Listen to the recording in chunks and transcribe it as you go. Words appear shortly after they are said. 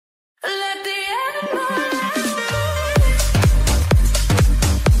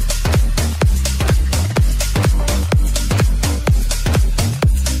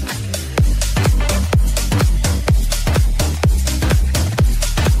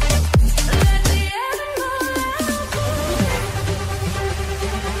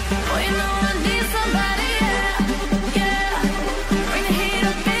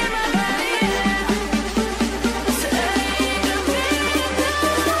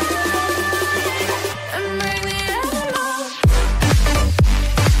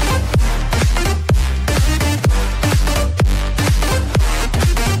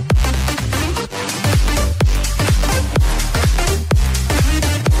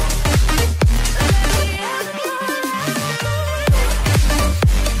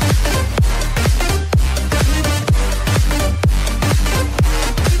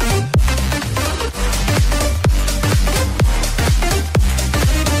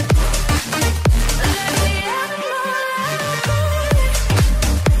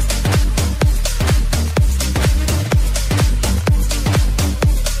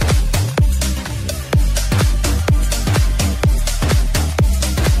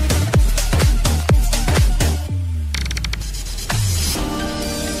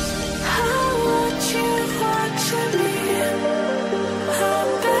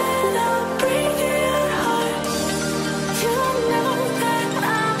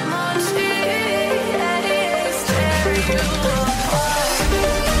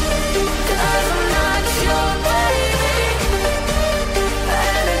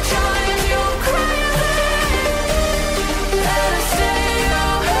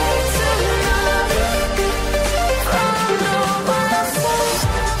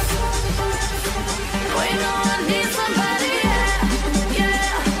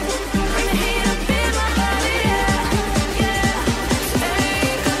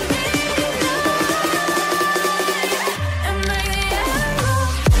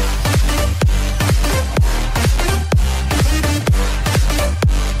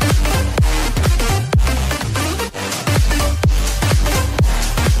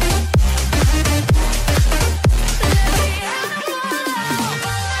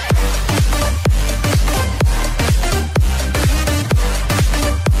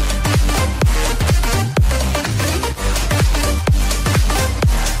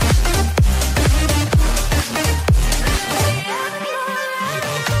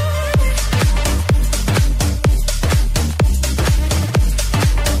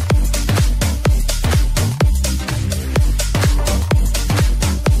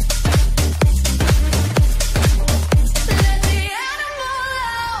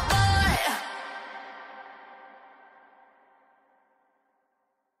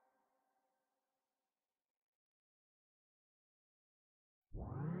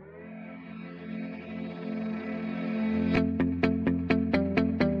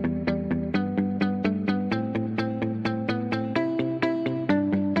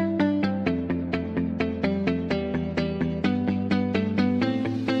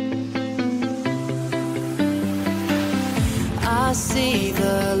I see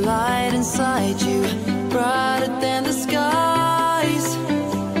the light inside you, brighter than the skies.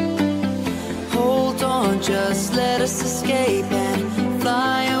 Hold on, just let us escape and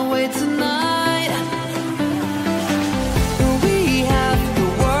fly away tonight. We have the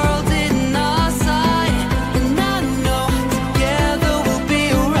world in our sight, and I know together we'll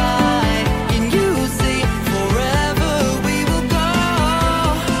be alright. Can you see forever we will go?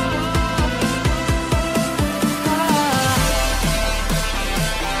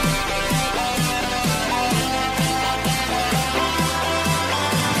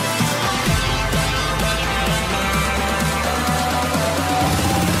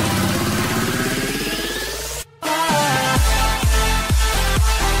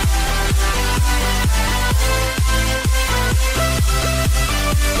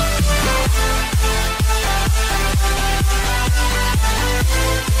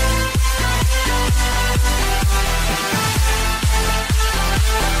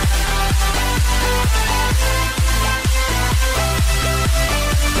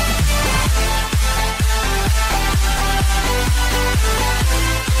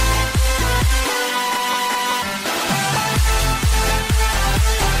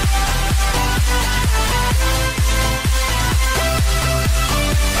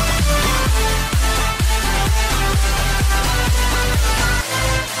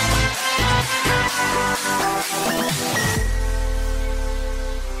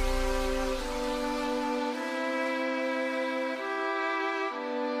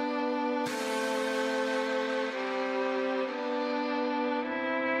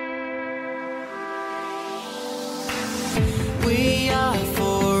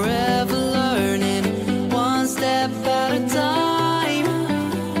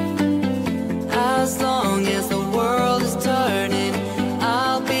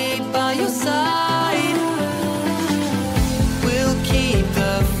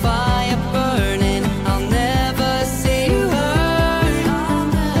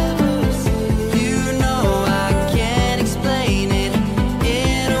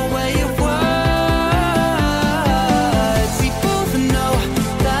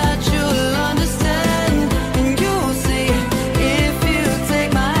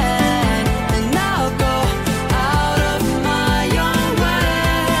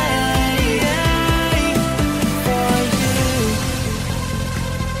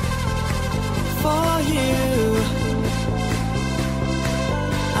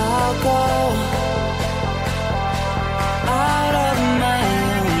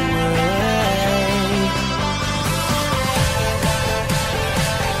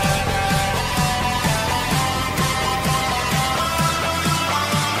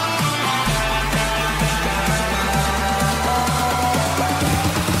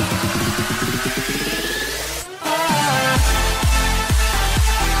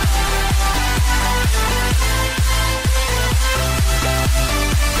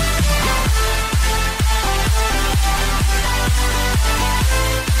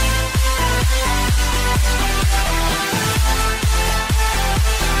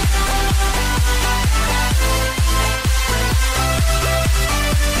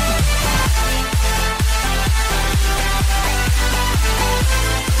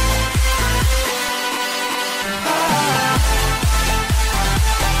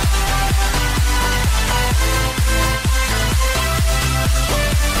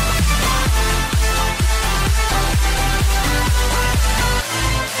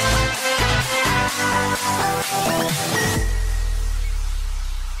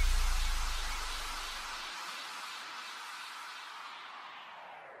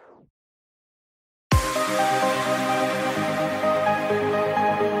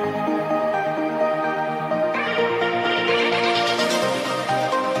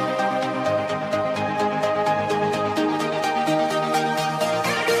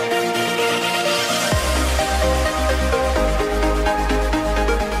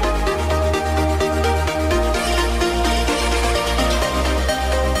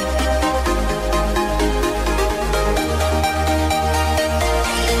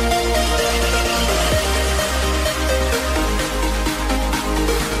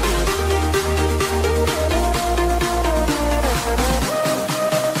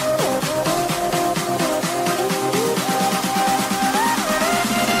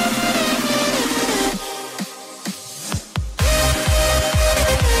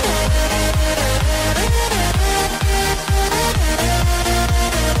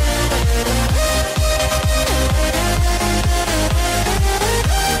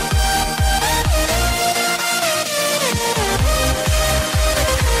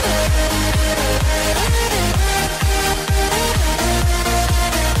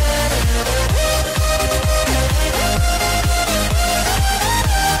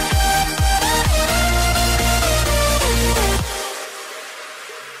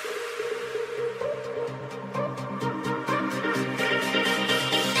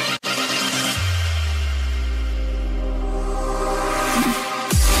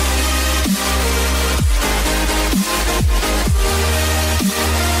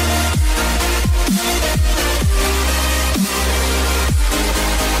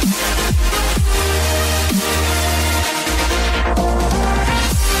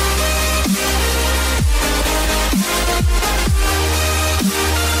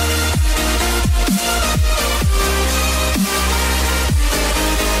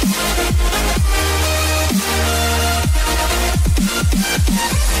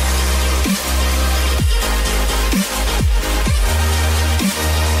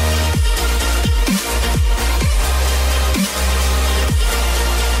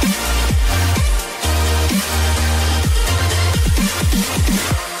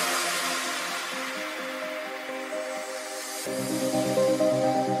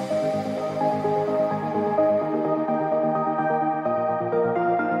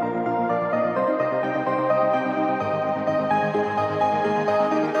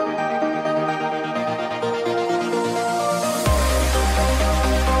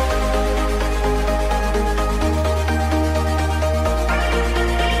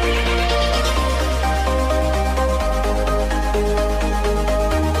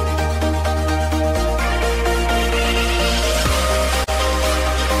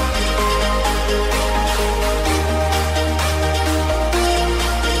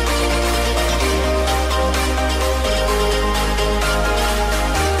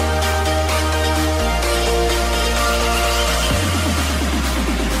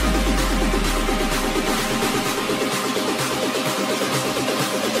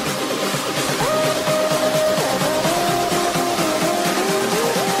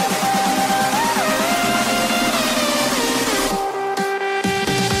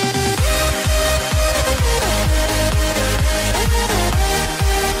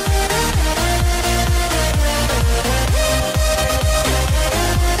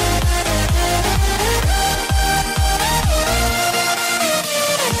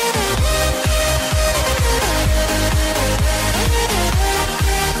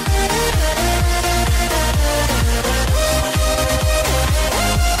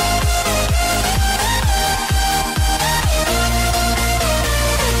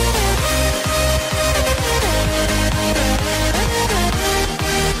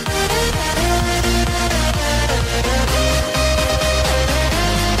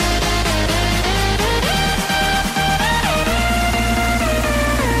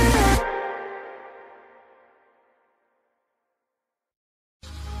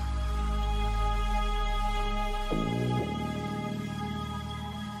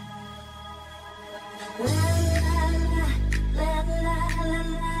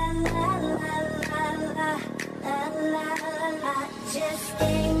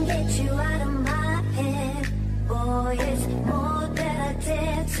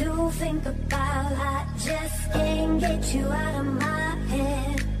 get you out of my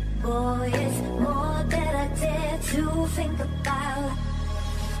head. Boy, it's more that I dare to think about.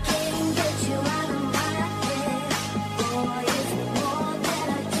 Can't get you out of my head. Boy, it's more that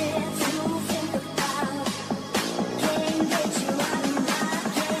I dare to think about. Can't get you out of my,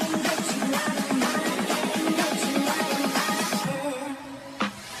 can't get you out of my, can't get you out of my head.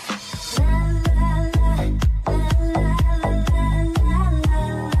 La la la, la la la la la la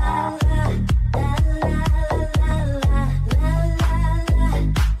la.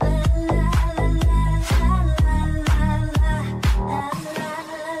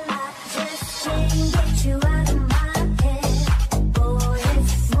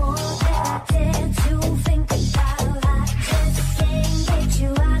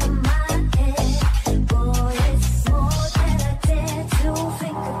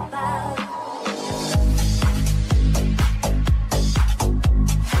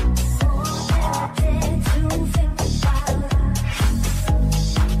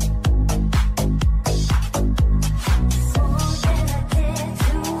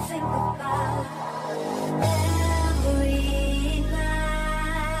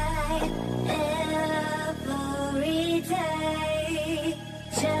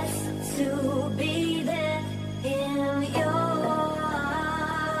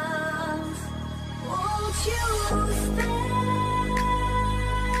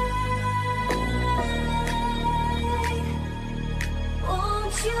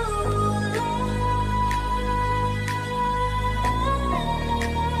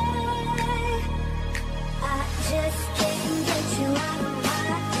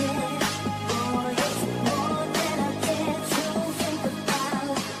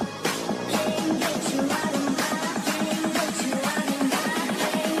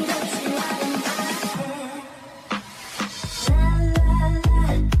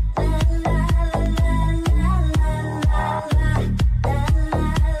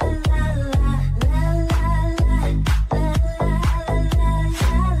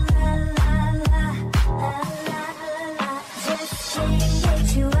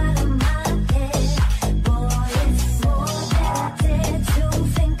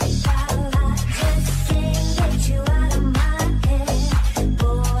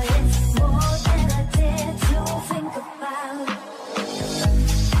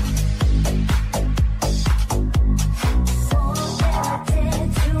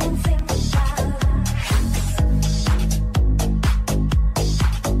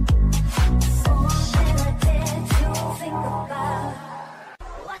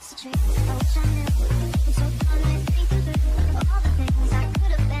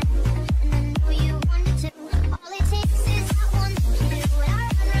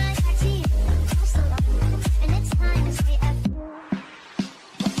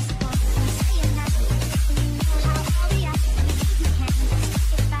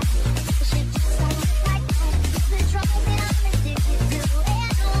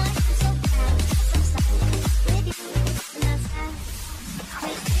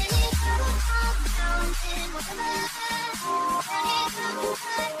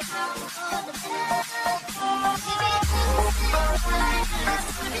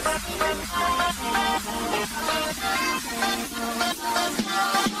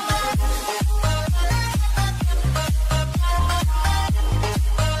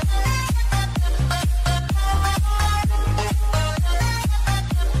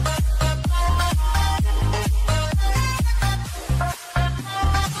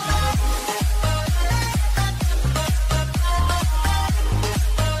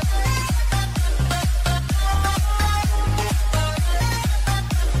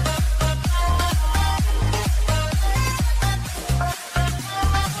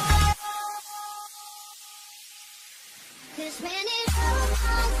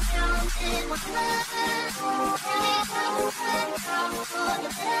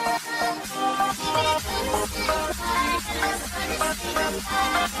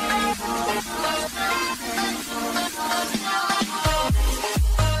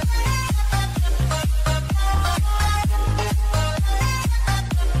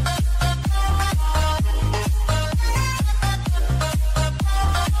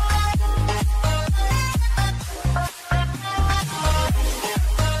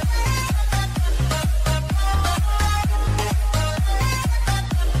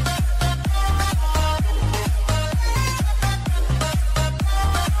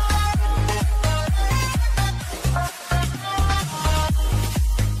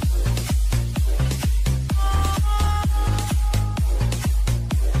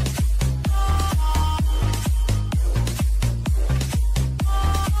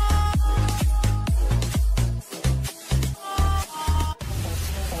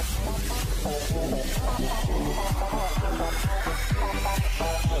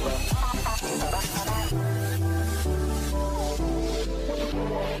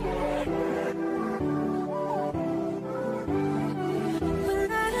 We're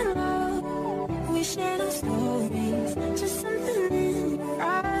not in love, we share our stories, just something in your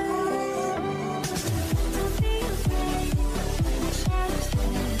eyes. Don't be afraid, we share our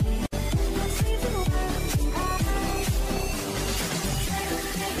stories, let's leave the world behind. Take it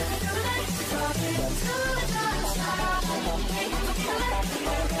through the night, talk it to the dark side. Take it to the left,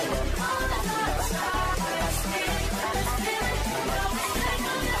 on the dark side. Let's feel it, no mistake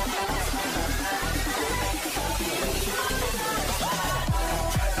on the dark side.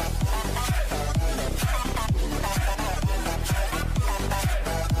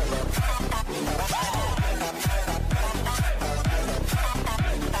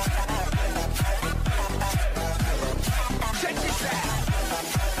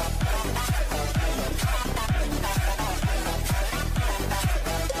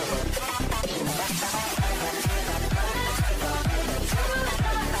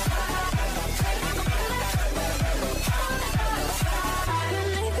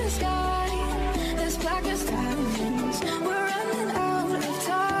 Beneath the sky, as black as diamonds, we're running out of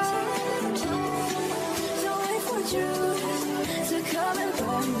time. Don't wait for truth to come and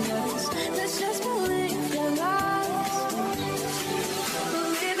find us. Let's just believe the lies.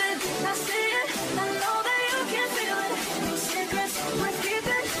 Believe it, I see it, I know that you can feel it. No secrets worth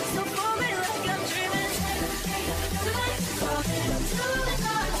keeping, so for me like I'm dreaming. Tonight, walking to the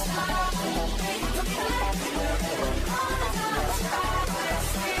dark side. Don't be left on the dark side. Let's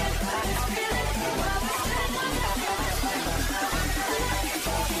see it, let's feel it, no mistake on the dark side.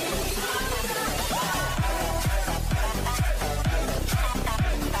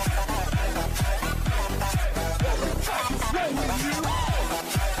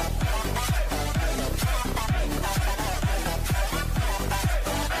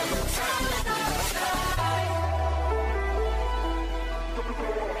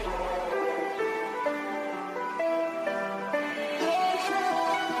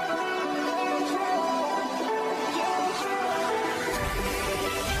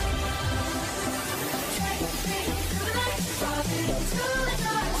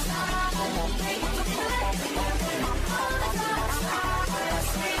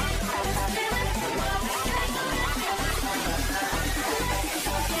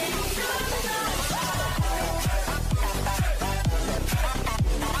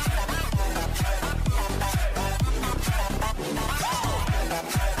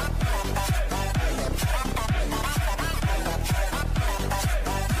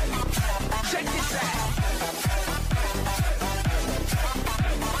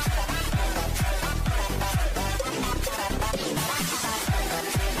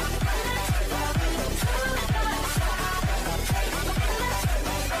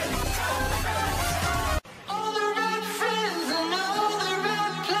 All the right friends and all the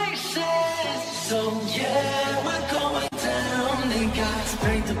right places. So yeah, we're going down. They got to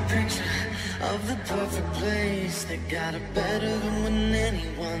paint the picture of the perfect place. They got it better than when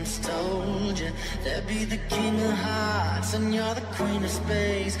anyone's told you. They'll be the king of hearts and you're the queen of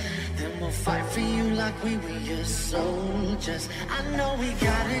space. Then we'll fight for you like we were your soldiers. I know we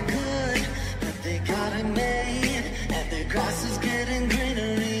got it good, but they got it made. And the grass is getting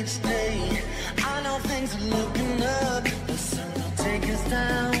greener each day. I know things are looking up, but soon they'll take us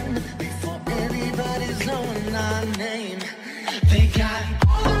down before anybody's knowing our name. They got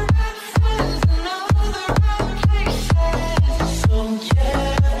all the right friends and all the right places. So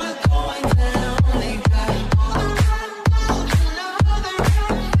yeah, we're going down. They got all the right moves and all the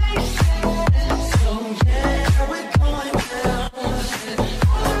right places. So yeah, we're going down. All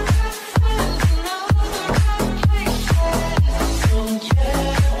the right friends and all the right places. So yeah,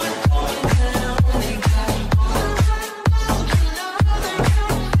 we're going down. They got all the right moves and all the right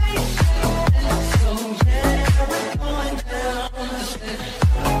places. So yeah, we're going down.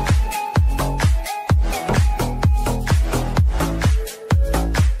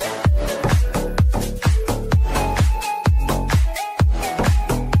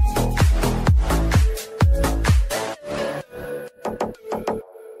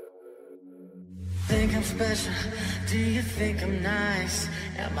 Think I'm special? Do you think I'm nice?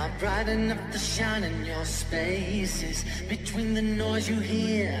 Am I bright enough to shine in your spaces? Between the noise you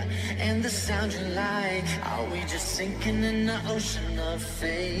hear and the sound you like, are we just sinking in the ocean of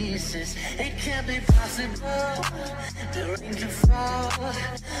faces? It can't be possible, the rain can fall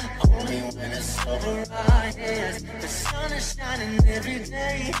only when it's over our heads. The sun is shining every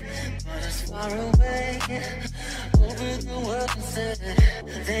day, but it's far away over the world instead.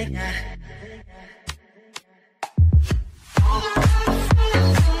 They got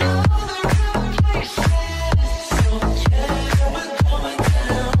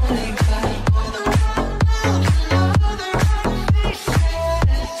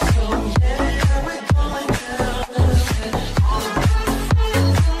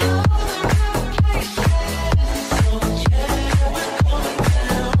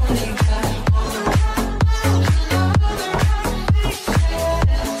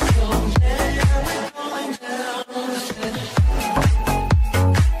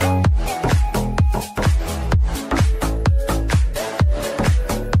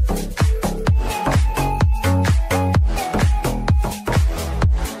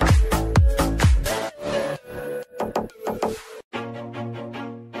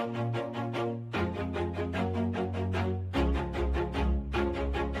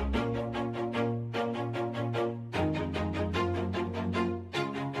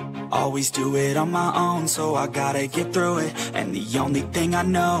Always do it on my own, so I gotta get through it. And the only thing I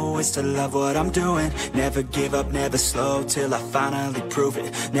know is to love what I'm doing. Never give up, never slow, till I finally prove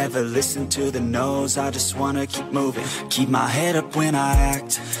it. Never listen to the no's, I just wanna keep moving. Keep my head up when I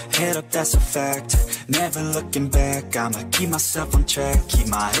act, head up, that's a fact. Never looking back, I'ma keep myself on track. Keep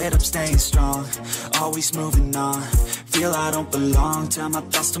my head up, staying strong, always moving on. Feel I don't belong, tell my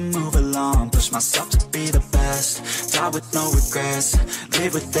thoughts to move along. Push myself to be the best, die with no regrets.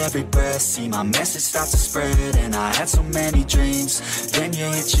 Live with every breath, see my message start to spread. And I had so many dreams, then you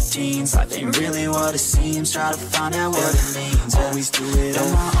hit your teens. Life ain't really what it seems, try to find out what it means. Always do it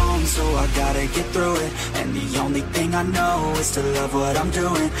on my own, so I gotta get through it. And the only thing I know is to love what I'm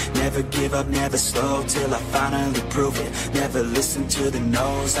doing. Never give up, never slow, till I finally prove it. Never listen to the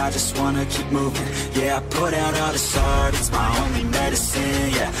no's, I just wanna keep moving. Yeah, I put out all this art, it's my only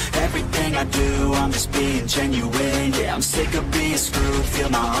medicine. Yeah, everything I do, I'm just being genuine. Yeah, I'm sick of being screwed, feel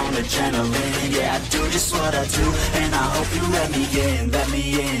my own adrenaline. Yeah, I do just what I do, and I hope you let me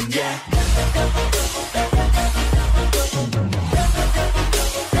in, yeah.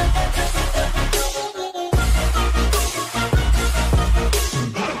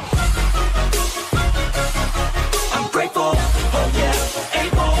 I'm grateful, oh yeah,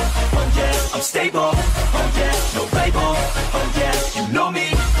 able, oh yeah, I'm stable, oh yeah, no label, oh yeah, you know me,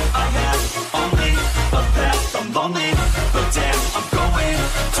 I have only a path, I'm lonely, but damn, I'm going to win.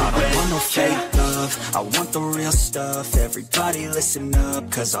 I want no fake love, I want the real stuff. Everybody listen up,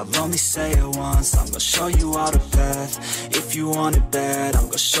 cause I'll only say it once. I'm gonna show you all the path, if you want it bad. I'm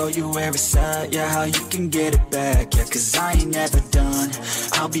gonna show you where it's at, yeah, how you can get it back. Yeah, cause I ain't never done,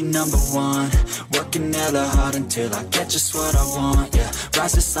 I'll be number one. Working hella hard until I get just what I want, yeah.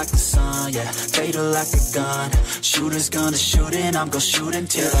 Rises like the sun, yeah, fatal like a gun. Shooter's gonna shoot and I'm gonna shoot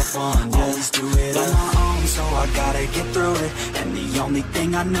until I won, yeah. Always do it on my own, so I gotta get through it. And the only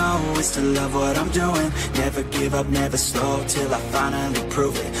thing I know is to love what I'm doing. Never give up, never slow, till I finally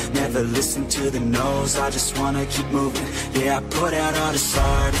prove it. Never listen to the no's, I just wanna keep moving. Yeah, I put out all this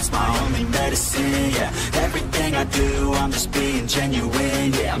art, it's my only medicine. Yeah, everything I do, I'm just being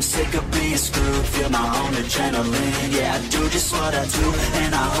genuine. Yeah, I'm sick of being screwed, feel my own adrenaline. Yeah, I do just what I do,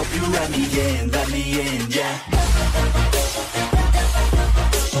 and I hope you let me in, yeah.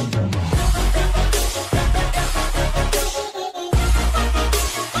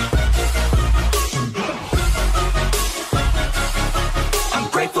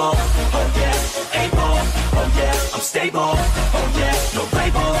 Oh yeah, able, oh yeah, I'm stable, oh yeah, no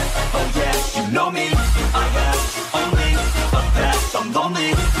label, oh yeah, you know me, I have only a path, I'm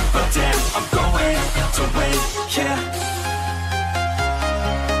lonely, but damn, I'm going to win, yeah.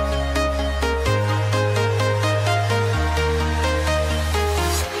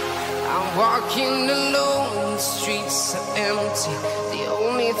 I'm walking alone, the streets are empty. The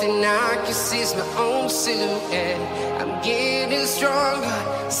only thing I can see is my own silhouette. I'm getting stronger,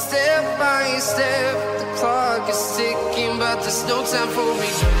 step by step. The clock is ticking, but there's no time for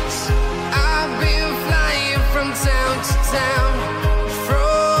regrets. I've been flying from town to town,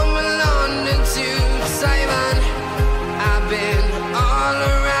 from London to Taiwan. I've been all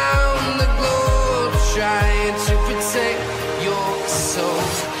around the globe, trying to protect your soul.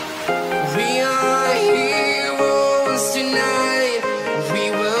 We are heroes tonight, we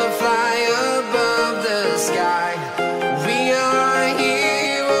will fly above the sky. We are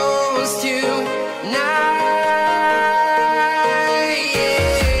heroes tonight,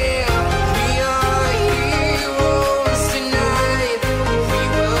 yeah. We are heroes tonight,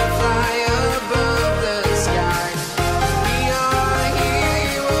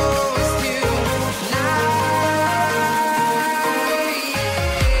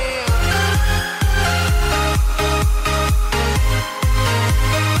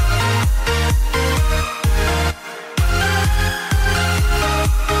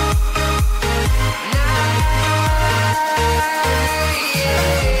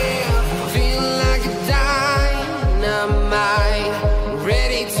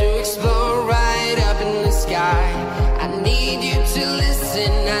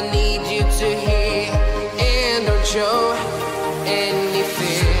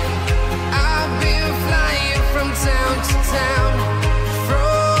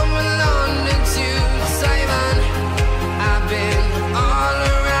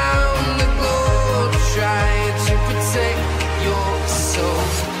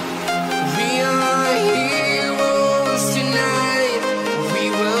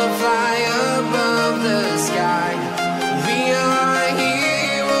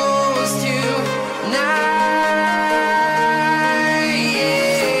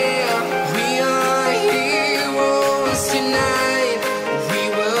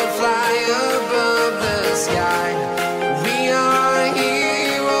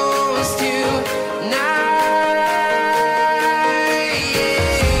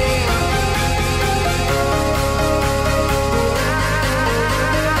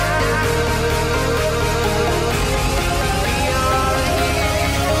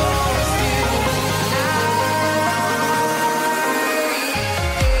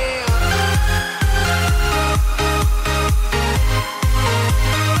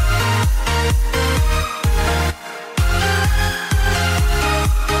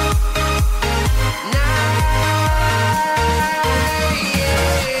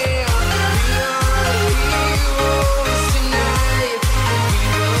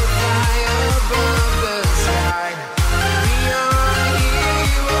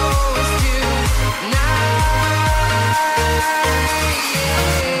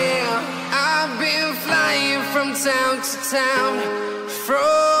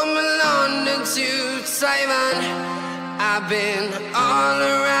 London to Taiwan. I've been all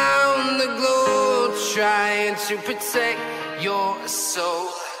around the globe trying to protect your soul.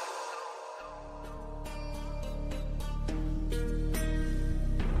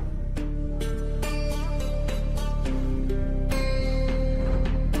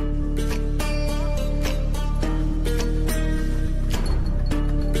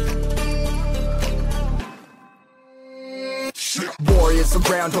 Warriors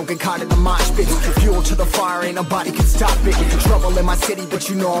around, don't get caught in the mosh pit. Fuel to the fire, ain't nobody can stop it. Trouble in my city, but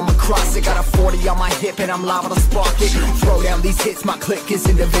you know I'm across it. Got a 40 on my hip and I'm liable to spark it. Throw down these hits, my click is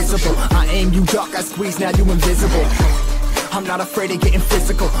indivisible. I aim, you duck, I squeeze, now you invisible. I'm not afraid of getting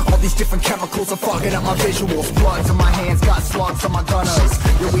physical. All these different chemicals are fogging up my visuals. Bloods on my hands, got slugs on my gunners.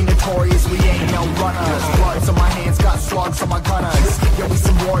 Yo, we notorious, we ain't no runners. Bloods on my hands, got slugs on my gunners. Yo, we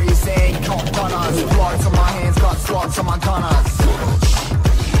some warriors, they ain't called gunners. Bloods on my hands, got slugs on my gunners.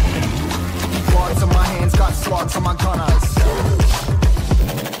 Bloods on my hands, got slugs on my gunners.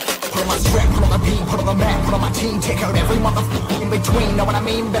 Put on my strap, put on the beam, put on the map, put on my team. Take out every motherfucker in between. Know what I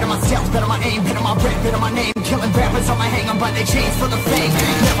mean? Better myself, better my aim, better my rep, better my name. Killing rappers on my hang, I'm by their chains for the fame.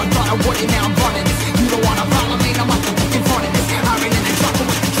 Never thought I would it, now I'm running this. You don't wanna follow me, I'm up in front of this. I ran in the trouble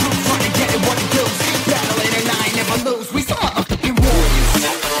with the truth, trying to get it what it do. Battling and I ain't never lose. We some motherfucking warriors.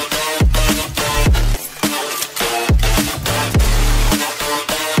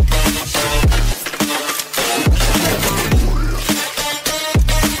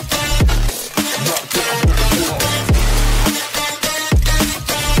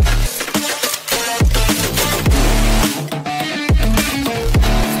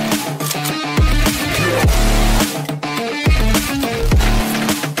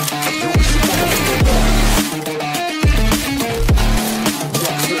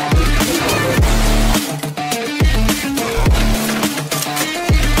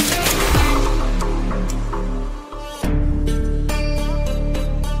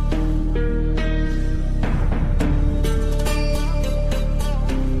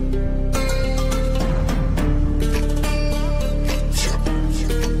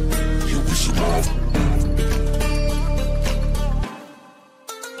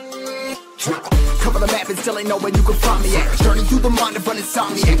 Cover the map and still ain't know where you can find me at. Journey through the mind of an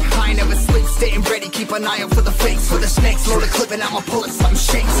insomniac. I ain't never sleep, staying ready, keep an eye out for the fakes. For the snakes, load a clip and I'ma pull it, something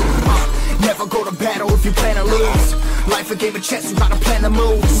shakes. Never go to battle if you plan to lose. Life a game of chess, you gotta plan the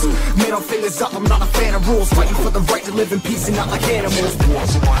moves. Middle fingers up, I'm not a fan of rules. Fighting for the right to live in peace and not like animals.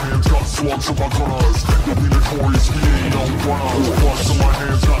 Bloods in my hands, got slugs on my gunners. You'll be notorious, we ain't no runners. Bloods in my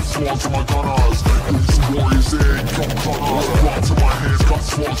hands, got slugs on my gunners. You'll be some warriors, they ain't no gunners. Bloods in my hands, got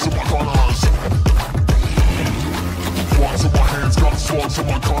slugs on my gunners. Bloods in my hands, got slugs on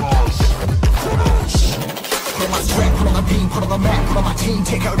my gunners. Put on my strap, put on the beam, put on the map, put on my team.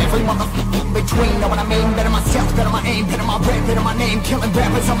 Take out every motherfucker in between. Know what I mean? Better myself, better my aim, better my rep, better my name. Killing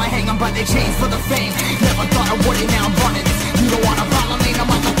rappers on my hang, I'm by their chains for the fame. Never thought I would it, now I'm running this. You don't wanna follow me, I'm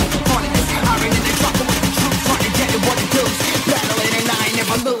out the front of this. I ran in the trouble with the truth, trying to get it what it do. Battling and I ain't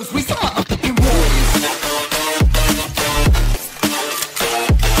never lose. We some motherfucking warriors.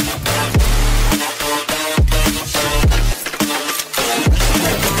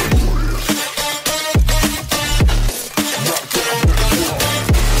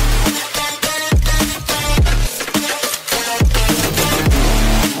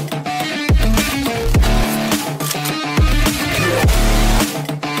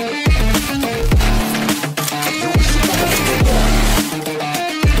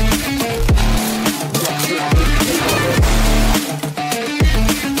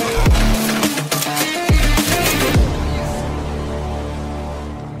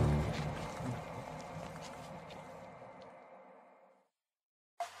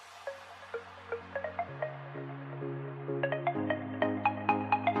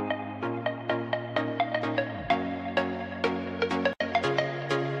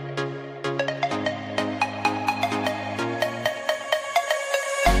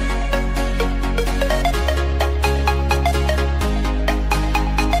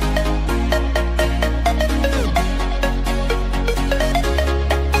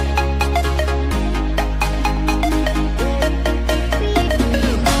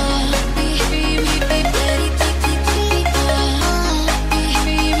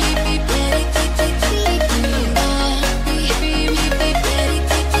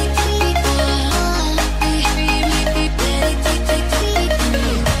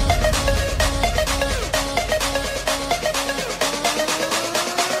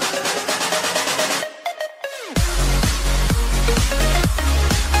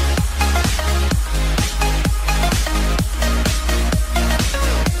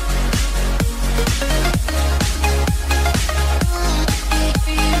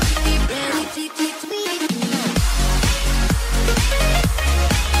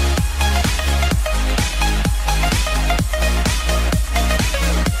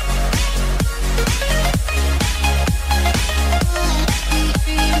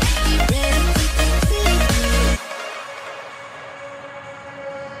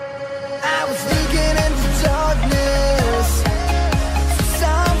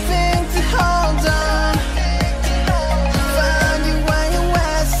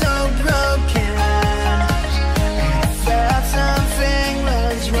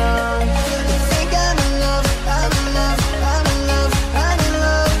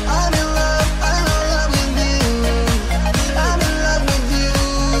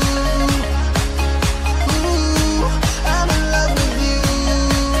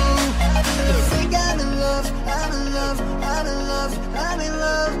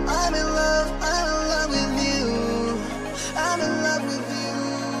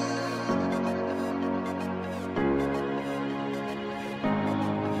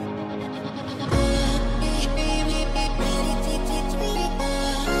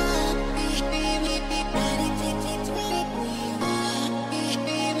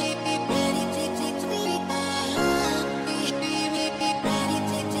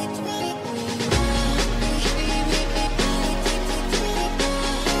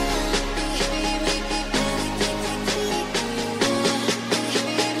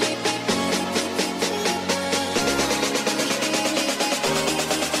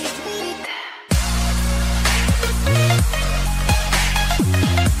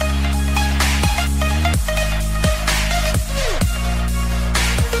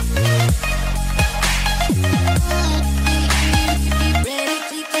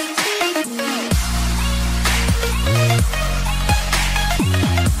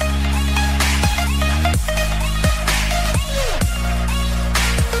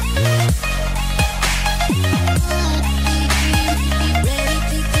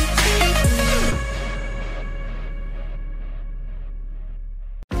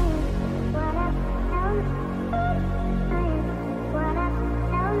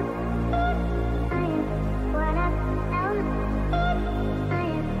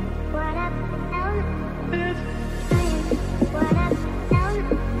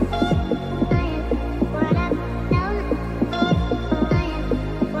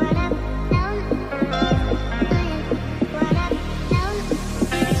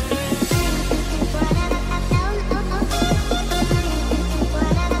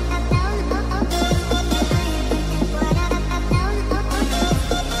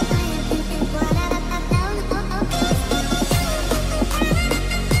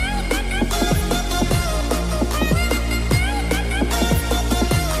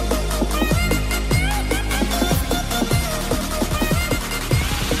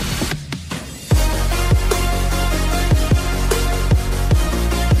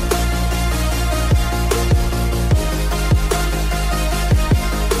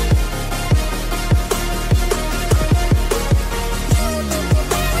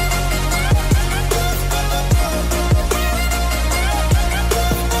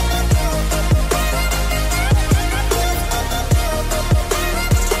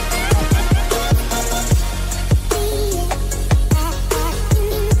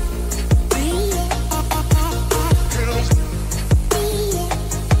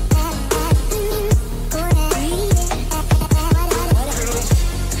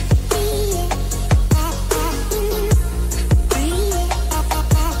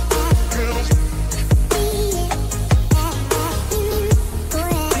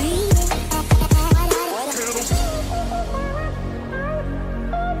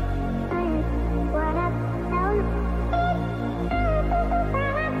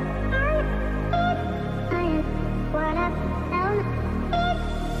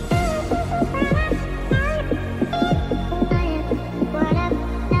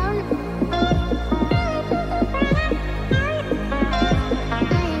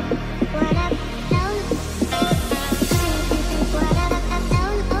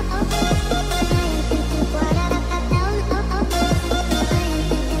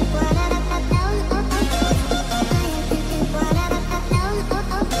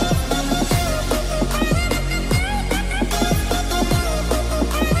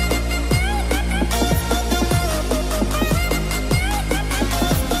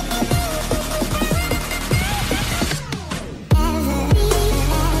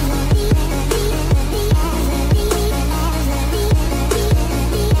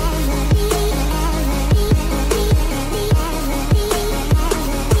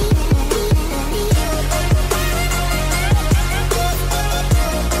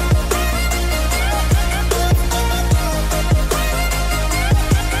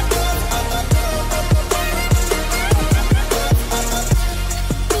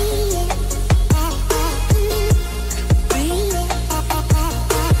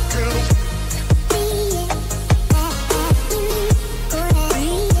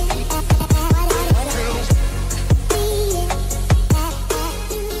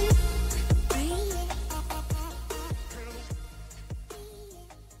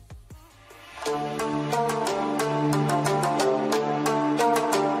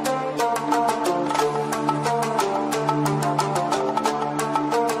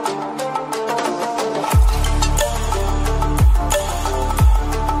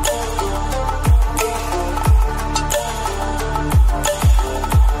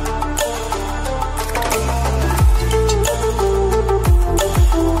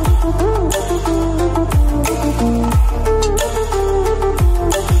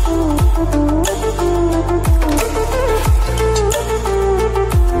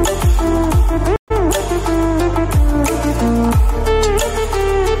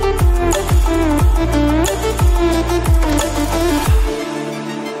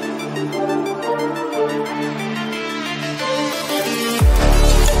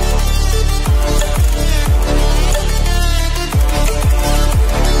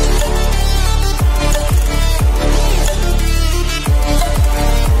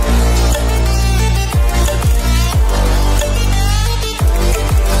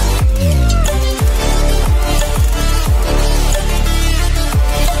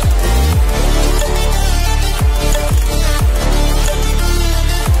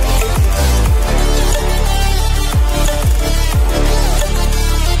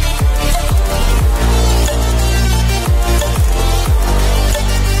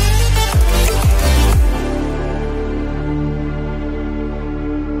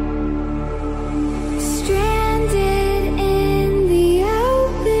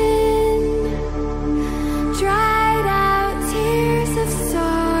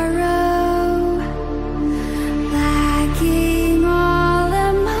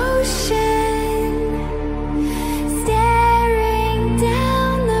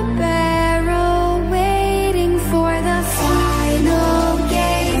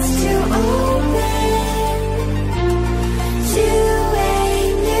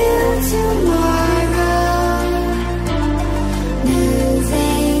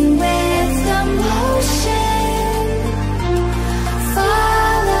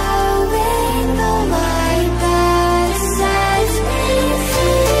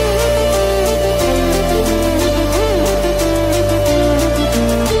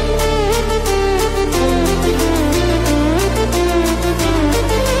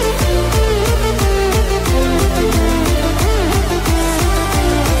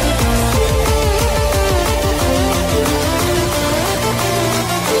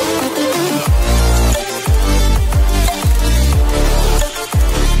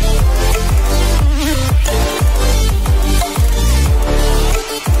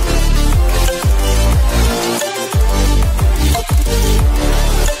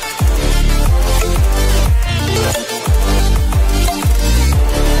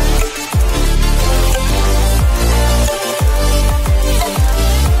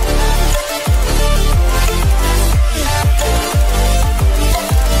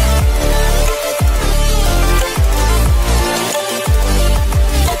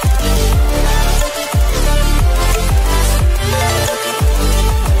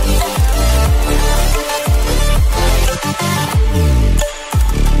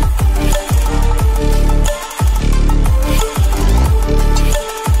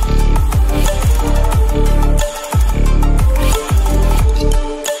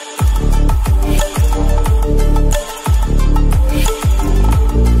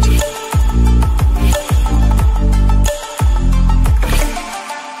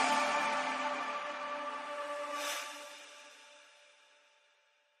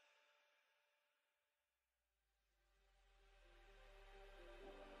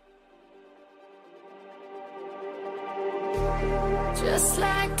 Just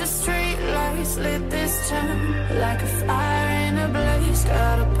like the street lights lit this town, like a fire in a blaze,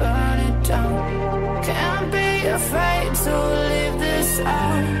 gotta burn it down. Can't be afraid to leave this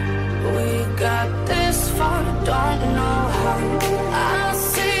out. We got this far, don't know how. I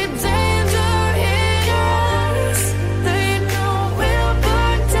see danger in your eyes. They know we'll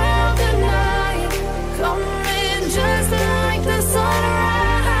burn down the night. Coming just like the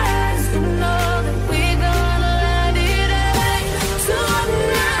sunrise. You know that we gonna light it up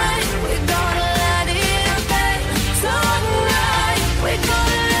tonight. We gonna light it up tonight. We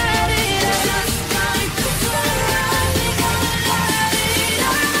gonna light it up just like the sunrise. We gonna light it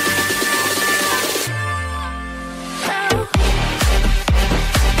up.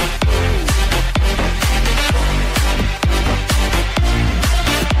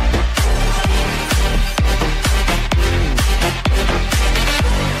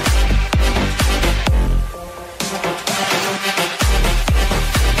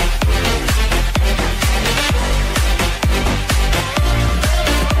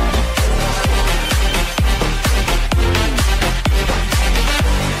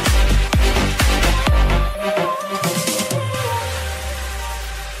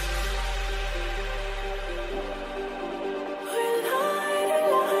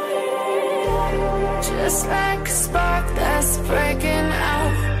 Just like a spark that's breaking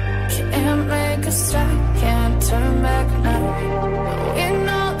out. Can't make a stop, can't turn back now. We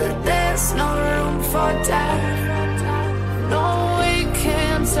know that there's no room for doubt. No, we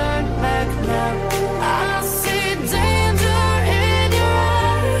can't turn back now. I see danger in your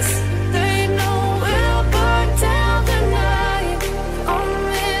eyes. They know we'll burn down the night.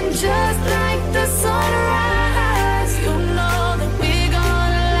 Coming just like the sunrise. You know that we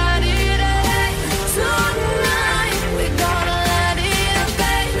gonna light it up tonight. We gonna light it up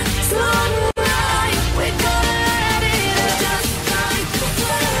tonight. We gonna light it up just like the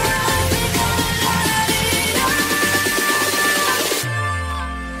sunrise. We gonna light it up.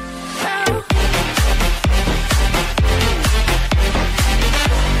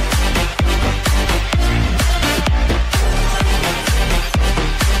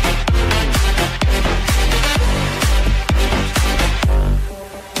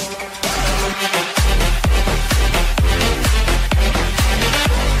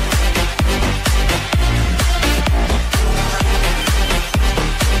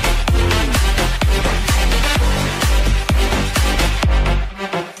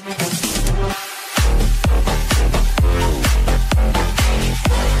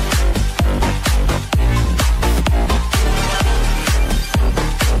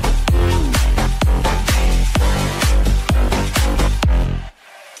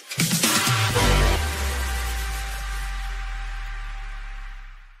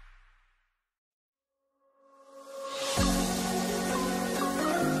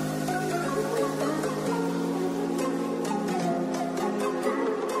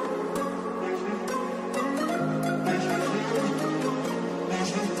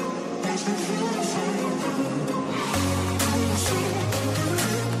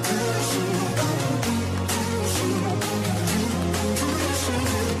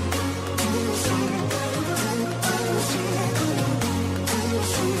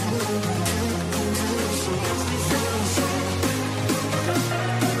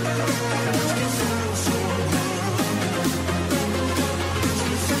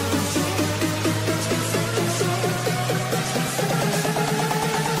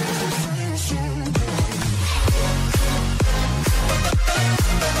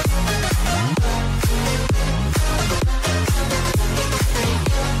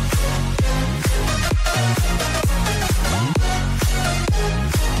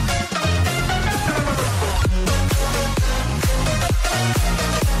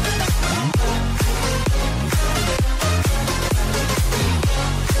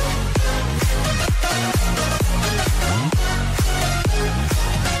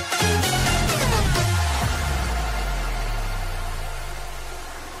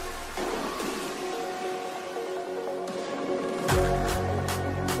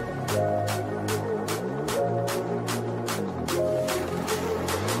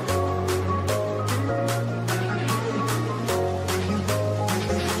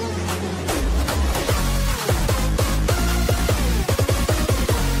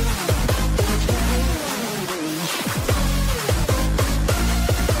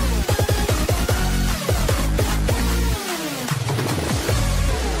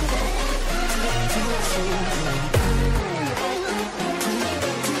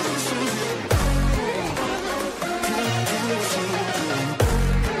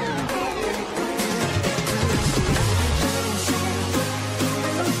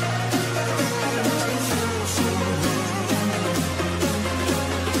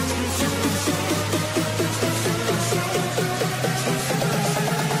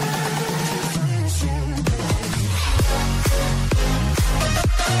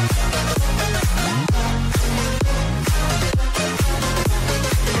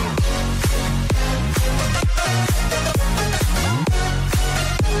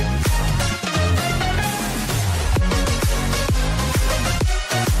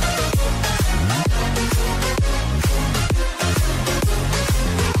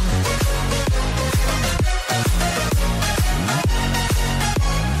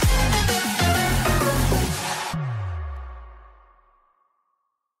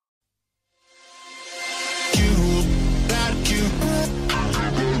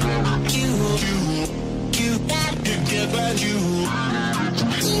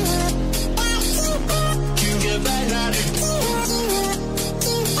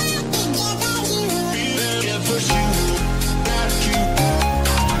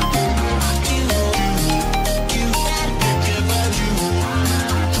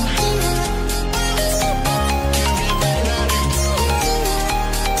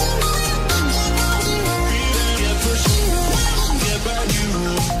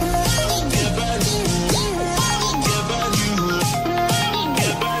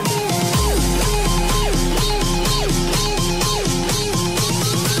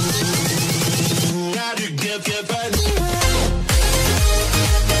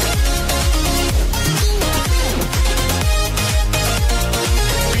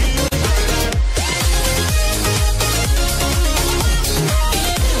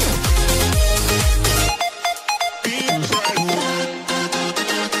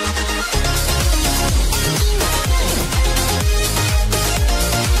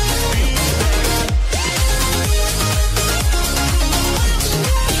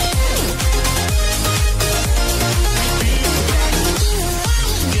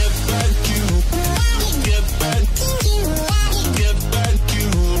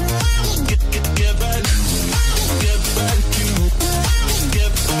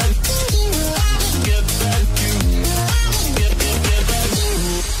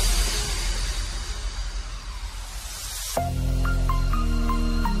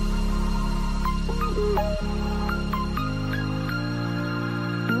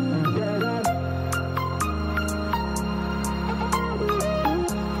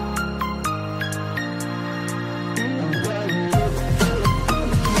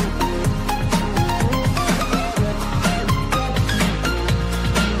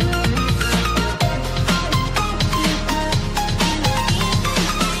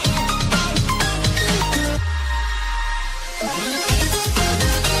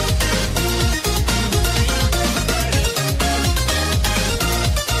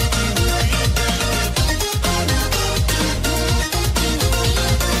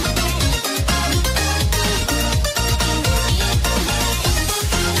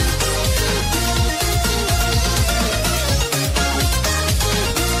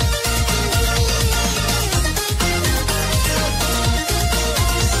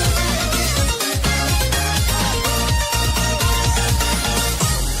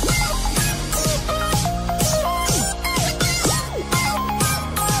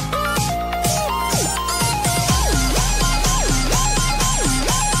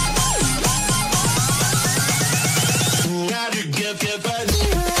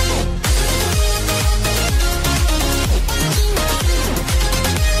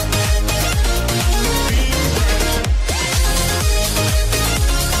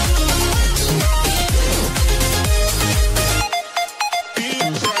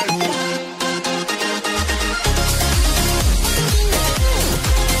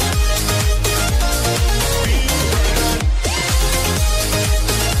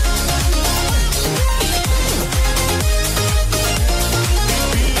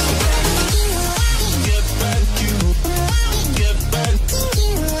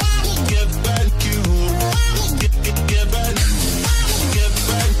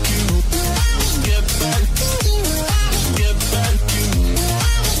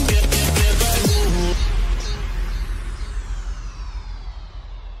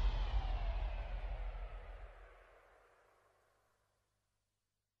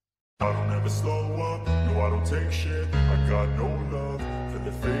 I don't ever slow up, no I don't take shit. I got no love for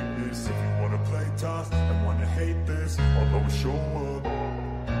the fakeness. If you wanna play tough and wanna hate this, I'll always show up.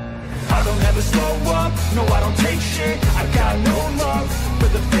 I don't ever slow up, no I don't take shit. I got no love for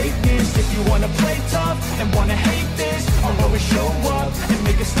the fakeness. If you wanna play tough and wanna hate this, I'll always show up and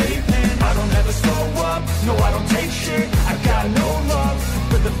make a statement. I don't ever slow up, no I don't take shit. I got no love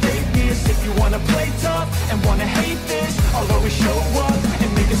for the fakeness. If you wanna play tough and wanna hate this, I'll always show up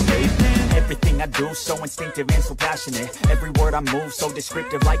and make a statement. Everything I do so instinctive and so passionate. Every word I move so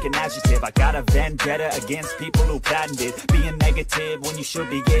descriptive like an adjective. I got a vendetta against people who patented being negative when you should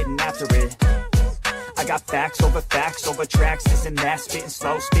be getting after it. I got facts over tracks, this and that. Spitting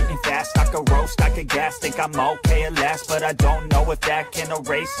slow, spitting fast. I could roast, I could gas. Think I'm okay at last, but I don't know if that can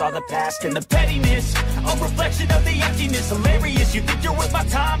erase all the past. And the pettiness, a reflection of the emptiness. Hilarious, you think you're worth my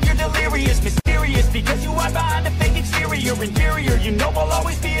time, you're delirious. Mysterious, because you hide behind a fake exterior. Inferior, you know I'll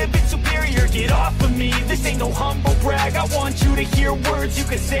always be a bit superior. Get off of me, this ain't no humble brag. I want you to hear words, you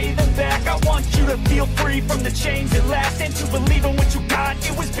can say them back. I want you to feel free from the chains that last, and to believe in what you got,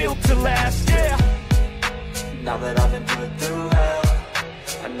 it was built to last, yeah.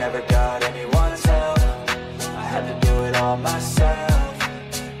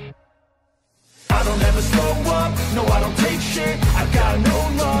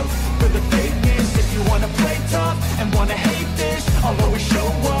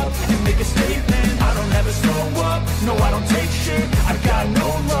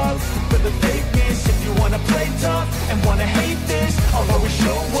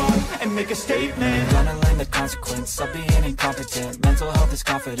 and make a statement. Gonna learn the consequence of being incompetent. Mental health is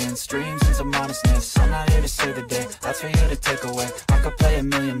confidence, dreams and some honestness. I'm not here to save the day, that's for you to take away. I could play a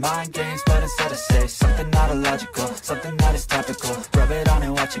million mind games, but instead I say something not illogical, something that is topical. Rub it on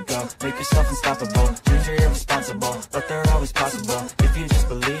and watch it go, make yourself unstoppable. Dreams are irresponsible, but they're always possible. If you just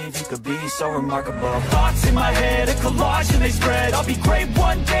believe, you could be so remarkable. Thoughts in my head, a collage and they spread. I'll be great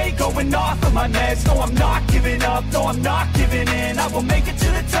one day, going off of my meds. No, I'm not giving up, no, I'm not giving in. I will make it to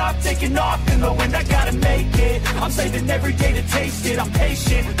the top, taking off in the wind. I gotta make it, I'm saving every day to taste it. I'm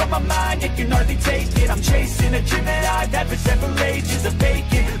patient, but my mind, it can hardly take it. I'm chasing a dream that I've had for several ages. A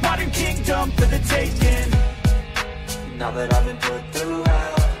vacant, modern kingdom for the taking. Now that I've been put through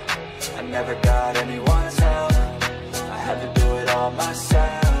hell, I never got anyone's help. I had to do it all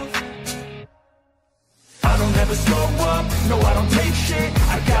myself. I don't ever slow up, no I don't take shit.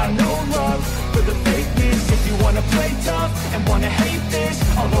 I got no love for the fakeness. If you wanna play tough and wanna hate this,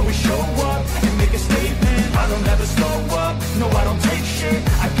 I'll always show up and make a statement. I don't ever slow up, no I don't take shit.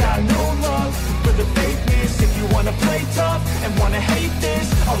 I got no love for the fakeness. If you wanna play tough and wanna hate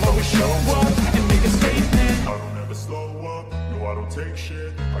this, I'll always show up and make a statement. I don't ever slow up, no I don't take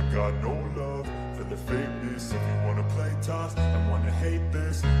shit. I got no love for the fakeness. If you wanna play tough and wanna hate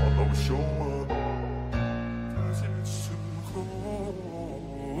this, I'll always show up. Cause it's too cold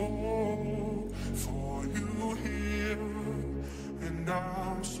for you here and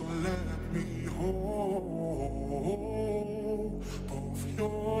now, so let me hold both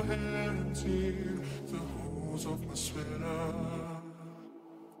your hands in the holes of my sweater.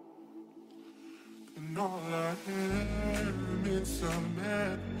 And all I am is a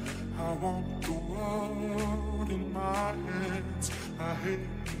man. I want the world in my hands. I hate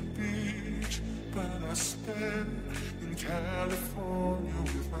the beach, but I spend in California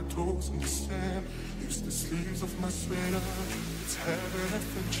with my toes in the sand. Use the sleeves of my sweater, it's heaven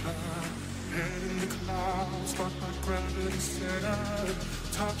adventure. Head in the clouds, but my gravity center.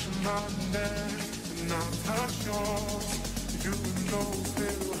 Touching my neck, and I'll touch yours. You know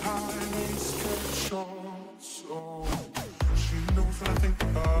feel high when it's getting short. So she knows what I think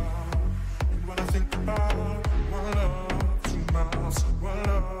about, and what I think about. One love, 2 miles, one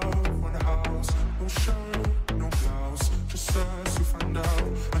love, one house. No shirt, no blouse, just us to find out.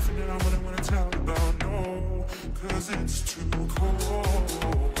 Nothing that I wouldn't wanna tell you about, no. Cause it's too cold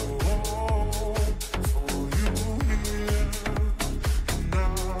for you here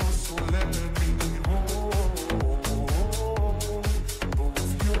now, so let me hold both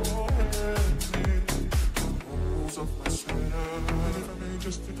your hands in the holes of my sweater. And if I may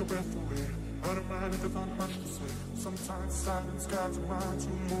just take a breath away, I don't mind if there's not much to say. Sometimes silence guides a mind to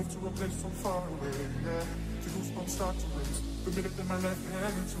move to a place so far away. Yeah, the goosebumps start to race the minute that my left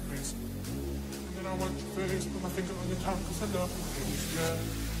hand is erased. And then I watch your face, put my finger on your tongue, cause I love the taste.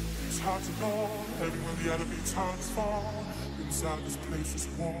 Yeah, it's hard to know, everywhere the other beats hearts fall. Inside this place is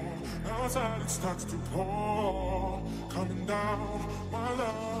warm, outside it starts to pour. Coming down, my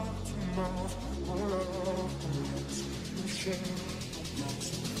love, 2 miles, my love, no shame, no loss.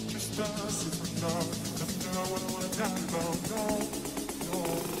 Just us, it's enough. Nothing that I wouldn't wanna tell you about, no, no,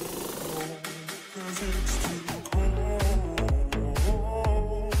 no. Cause it's too cold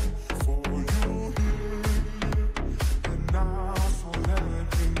for you here and now, so let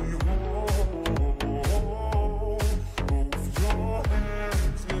me hold both your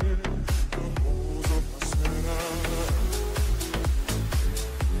hands in the holes of my sweater.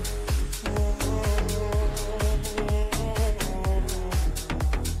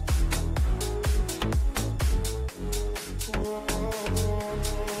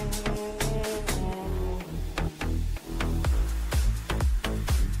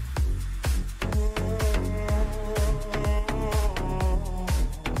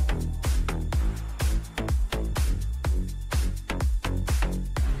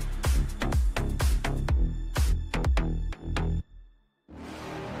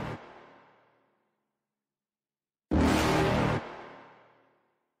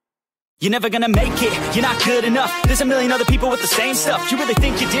 You're never gonna make it, you're not good enough. There's a million other people with the same stuff. You really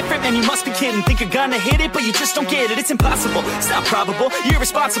think you're different? Man, you must be kidding. Think you're gonna hit it, but you just don't get it. It's impossible, it's not probable, you're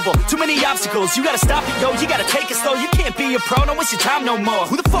irresponsible. Too many obstacles, you gotta stop it, yo. You gotta take it slow, you can't be a pro. Don't waste your time no more.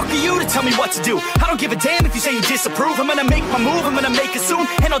 Who the fuck are you to tell me what to do? I don't give a damn if you say you disapprove. I'm gonna make my move, I'm gonna make it soon.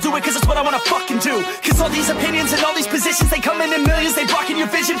 And I'll do it cause it's what I wanna fucking do. Cause all these opinions and all these positions, they come in millions, they blocking your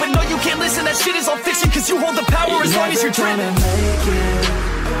vision. But no, you can't listen, that shit is all fiction. Cause you hold the power as long as you're dreaming.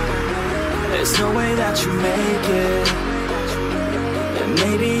 There's no way that you make it. And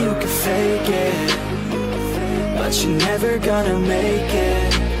maybe you can fake it, but you're never gonna make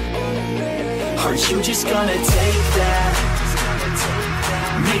it. Aren't you just gonna take that?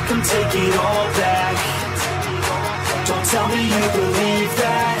 Make them take it all back. Don't tell me you believe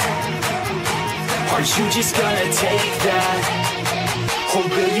that. Are you just gonna take that? Or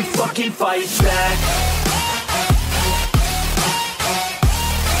will you fucking fight back?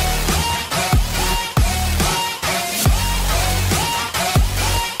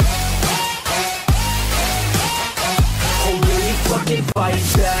 Or will you fucking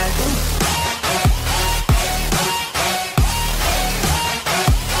fight back?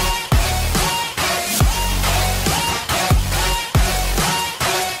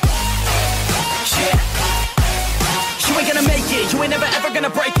 You ain't never ever gonna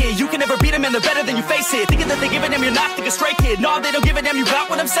break it. You can never beat them and they're better than you face it. Thinking that they give a damn, you're not thinking straight, kid. No, they don't give a damn, you got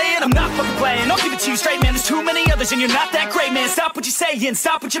what I'm saying? I'm not fucking playing, I'll give it to you straight, man. There's too many others and you're not that great, man. Stop what you're saying,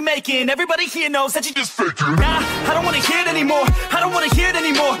 stop what you're making. Everybody here knows that you just faking. Nah, I don't wanna hear it anymore. I don't wanna hear it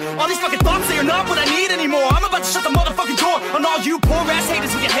anymore. All these fucking thoughts, they are not what I need anymore. I'm about to shut the motherfucking door on all you poor ass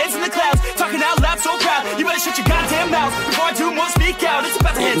haters with your heads in the clouds, talking out loud so proud. You better shut your goddamn mouth before I do more speak out. It's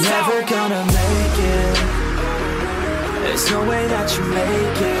about to head south. Never gonna make it. There's no way that you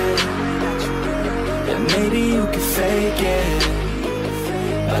make it. And maybe you can fake it,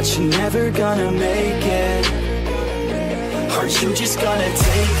 but you're never gonna make it. Are you just gonna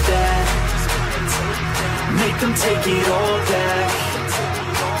take that? Make them take it all back.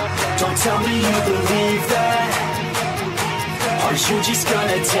 Don't tell me you believe that. Are you just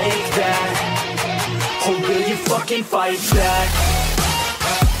gonna take that? Or will you fucking fight back?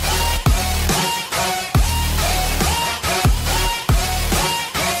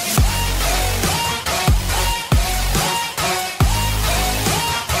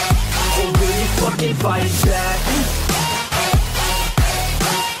 Fight back.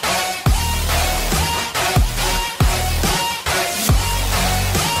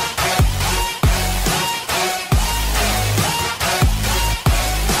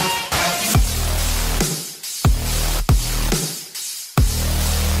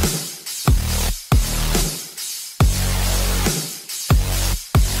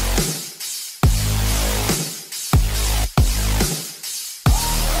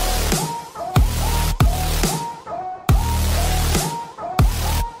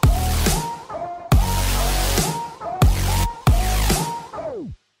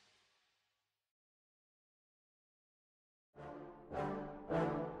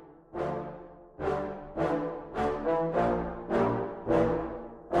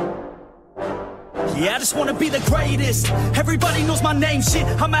 Yeah, I just wanna be the greatest. Everybody knows my name, shit.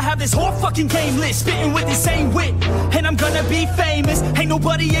 I'ma have this whole fucking game list, spitting with insane wit, and I'm gonna be famous. Ain't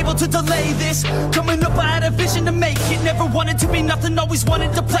nobody able to delay this. Coming up, I had a vision to make it. Never wanted to be nothing, always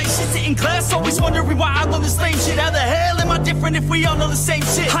wanted to play shit. Sit in class, always wondering why I love this lame shit. How the hell am I different if we all know the same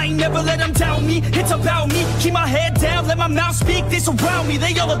shit? I ain't never let them doubt me, it's about me. Keep my head down, let my mouth speak. This around me,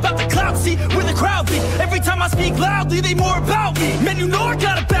 they all about the clout, see where the crowd be. Every time I speak loudly, they more about me. Man, you know I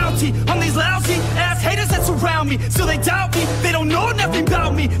got a bounty on these lousy ass haters that surround me. So they doubt me, they don't know nothing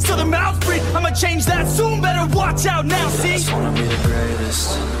about me. So their mouths free, I'ma change that soon. Better watch out now, see? I just wanna be the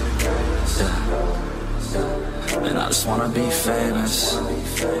greatest. Yeah. And I just wanna be famous.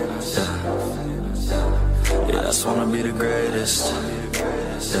 Yeah. Yeah, I just wanna be the greatest.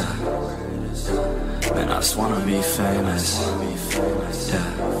 Yeah. Man, I just wanna be famous.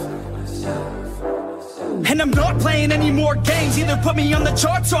 Yeah. And I'm not playing any more games. Either put me on the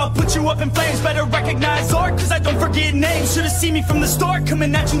charts or I'll put you up in flames. Better recognize art, cause I don't forget names. Should've seen me from the start,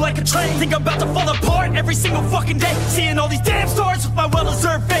 coming at you like a train. Think I'm about to fall apart every single fucking day. Seeing all these damn stars with my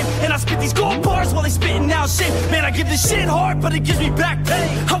well-deserved fame. And I spit these gold bars while they spitting out shit. Man, I give this shit hard, but it gives me back pain.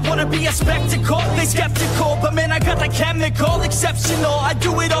 I wanna be a spectacle, they skeptical. But man, I got that chemical, exceptional. I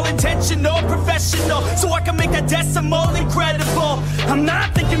do it all intentional, professional. So I can make a decimal incredible. I'm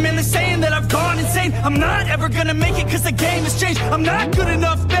not thinking, man, they're saying that I've gone insane. I'm not ever gonna make it cause the game has changed. I'm not good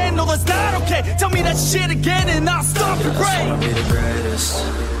enough, man, no that's not okay. Tell me that shit again and I'll stop your brain. I just wanna be the greatest.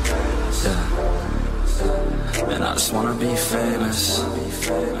 Yeah. Man, I just wanna be famous.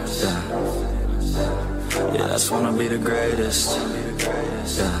 Yeah. Yeah, I just wanna be the greatest.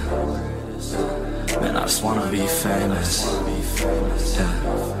 Yeah. Man, I just wanna be famous. Yeah.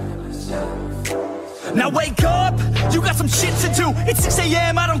 Now wake up, you got some shit to do. It's 6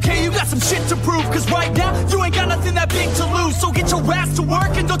 a.m, I don't care, you got some shit to prove. Cause right now, you ain't got nothing that big to lose. So get your ass to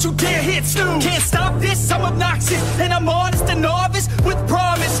work and don't you dare hit snooze. Can't stop this, I'm obnoxious. And I'm honest and novice with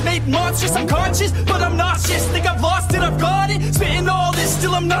promise. Made monstrous, I'm conscious, but I'm nauseous. Think I've lost it, I've got it. Spitting all this,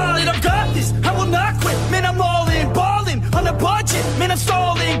 still I'm not it. I've got this, I will not quit. Man, I'm all in, balling on a budget. Man, I'm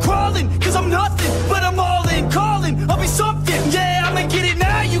stalling, crawling, cause I'm nothing. But I'm all in, calling, I'll be something. Yeah, I'ma get it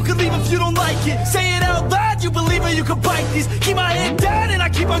now, you can leave if you don't like it. Say it out loud, you believe it, you can bite this. Keep my head down and I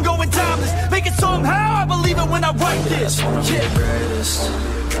keep on going timeless. Make it somehow, I believe it when I write this. I just wanna be the greatest.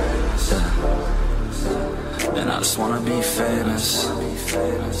 Yeah. And I just wanna be famous.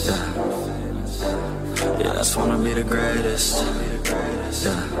 Yeah. Yeah, I just wanna be the greatest.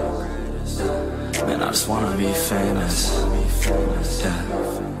 Yeah. Man, I just wanna be famous. Yeah.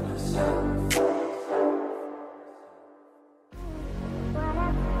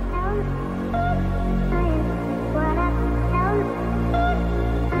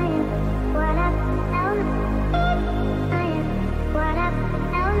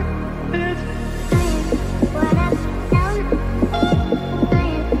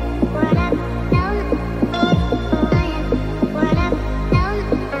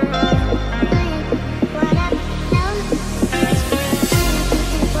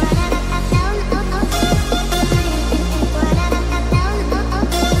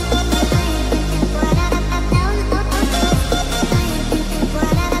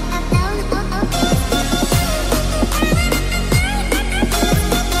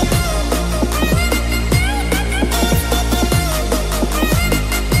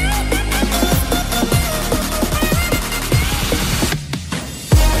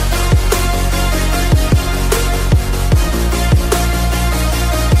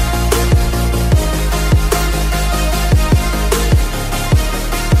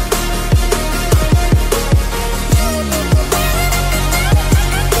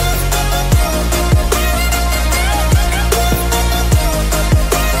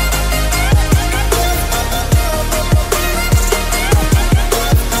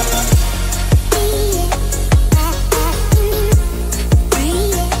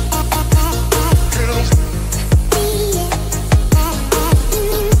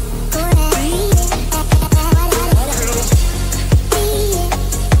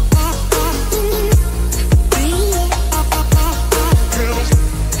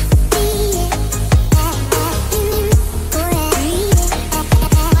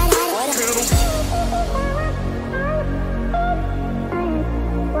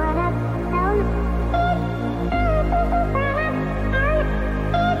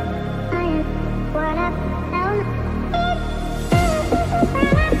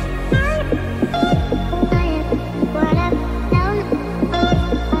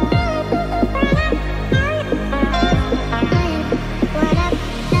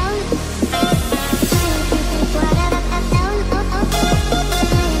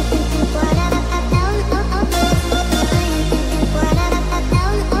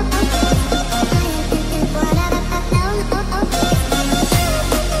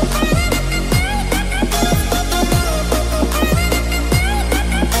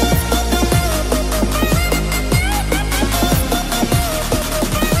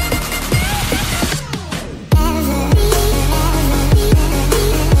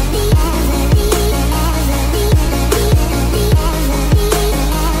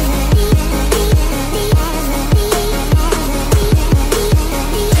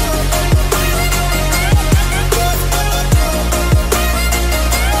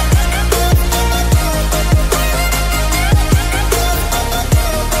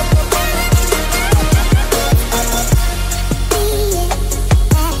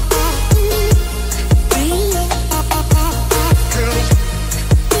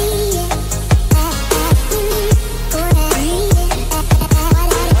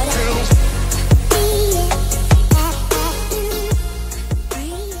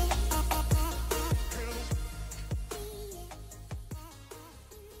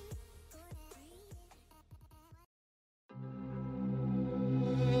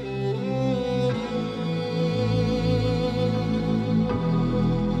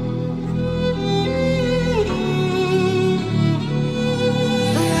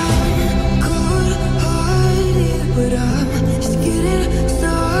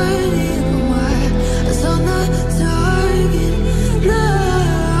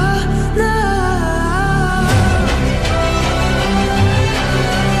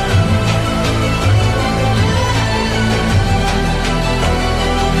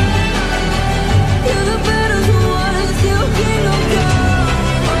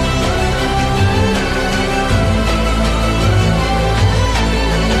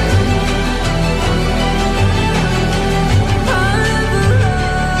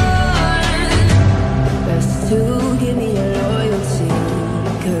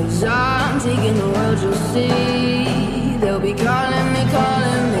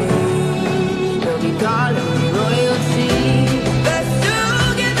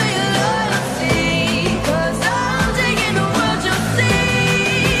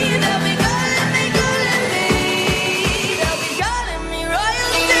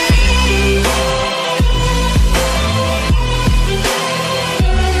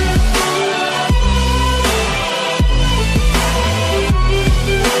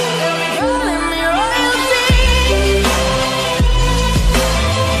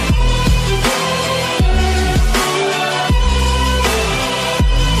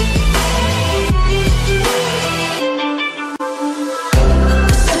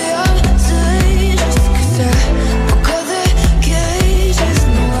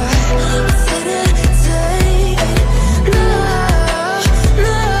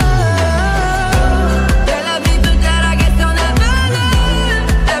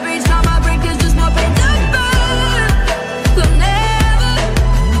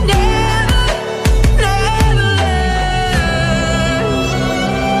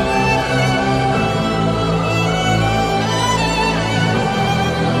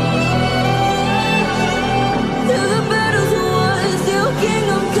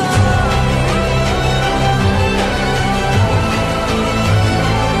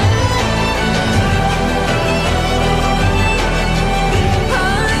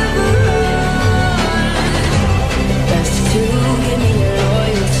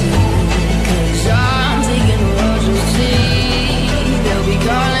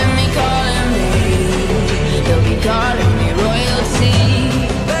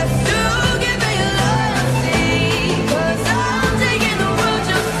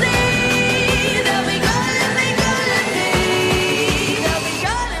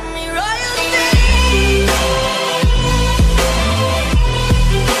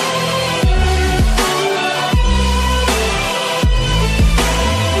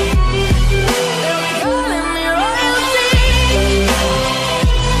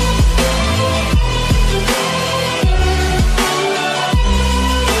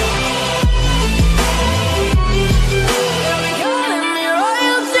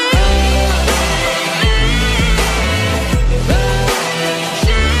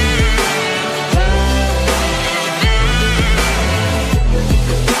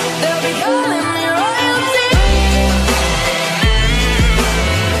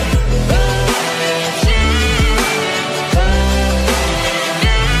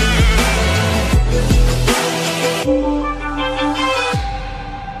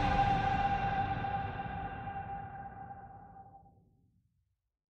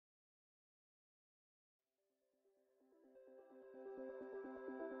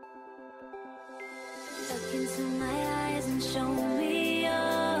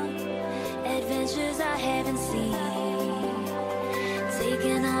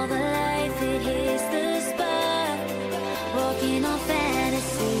 taking all the life, it hits the spot, walking on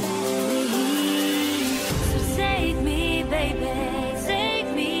fantasy. So take me, baby, take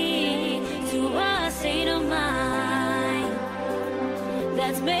me to a state of mind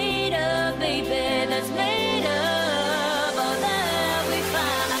that's made up, baby, that's made up all that we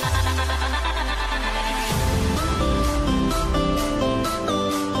find.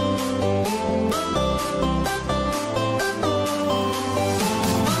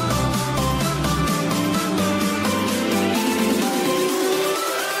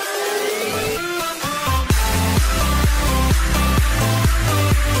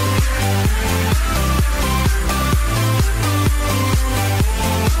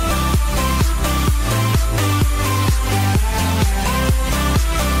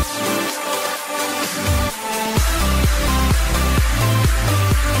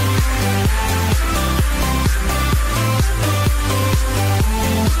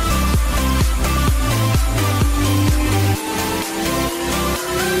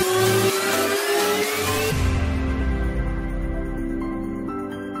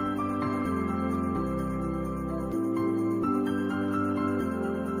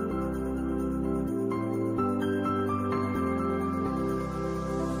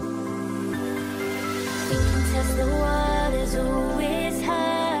 Test the waters, oh, it's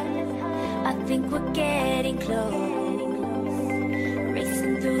hot. I think we're getting close.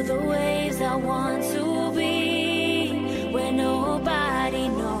 Racing through the waves, I want to